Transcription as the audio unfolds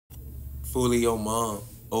Foolio mom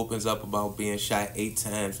opens up about being shot 8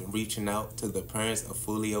 times and reaching out to the parents of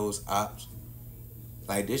Foolio's ops.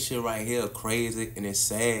 Like, this shit right here crazy and it's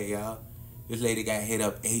sad, y'all. This lady got hit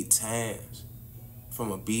up 8 times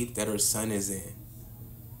from a beef that her son is in.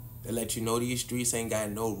 They let you know these streets ain't got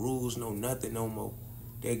no rules, no nothing no more.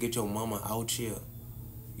 They'll get your mama out here.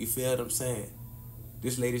 You feel what I'm saying?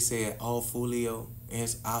 This lady said all Foolio and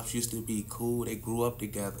his ops used to be cool. They grew up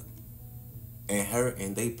together. And her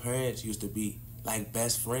and they parents used to be like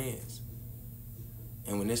best friends.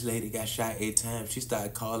 And when this lady got shot 8 times, she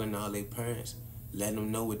started calling all their parents, letting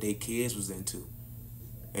them know what their kids was into.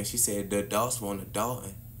 And she said the adults want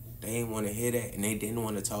adulting. They ain't want to hear that, and they didn't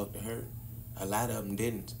want to talk to her. A lot of them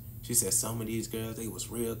didn't. She said some of these girls, they was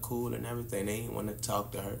real cool and everything. They ain't want to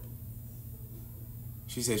talk to her.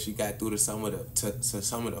 She said she got through to some of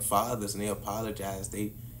the fathers, and they apologized.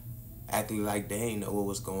 They acted like they ain't know what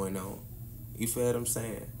was going on. You feel what I'm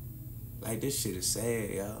saying? Like, this shit is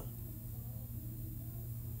sad, y'all.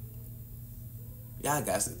 Y'all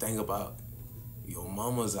got to think about your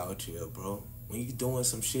mamas out here, bro. When you doing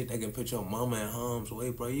some shit that can put your mama in harm's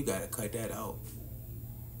way, bro, you got to cut that out.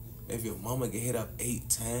 If your mama get hit up 8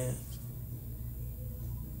 times,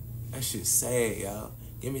 that shit's sad, y'all.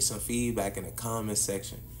 Give me some feedback in the comment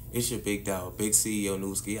section. It's your big dog, Big CEO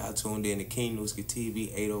Newski. Y'all tuned in to King Newski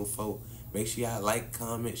TV 804. Make sure y'all like,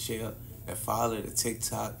 comment, share, and follow the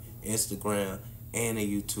TikTok, Instagram, and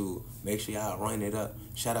the YouTube. Make sure y'all run it up.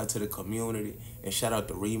 Shout out to the community, and shout out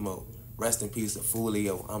to Remote. Rest in peace to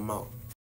Foolio. I'm out.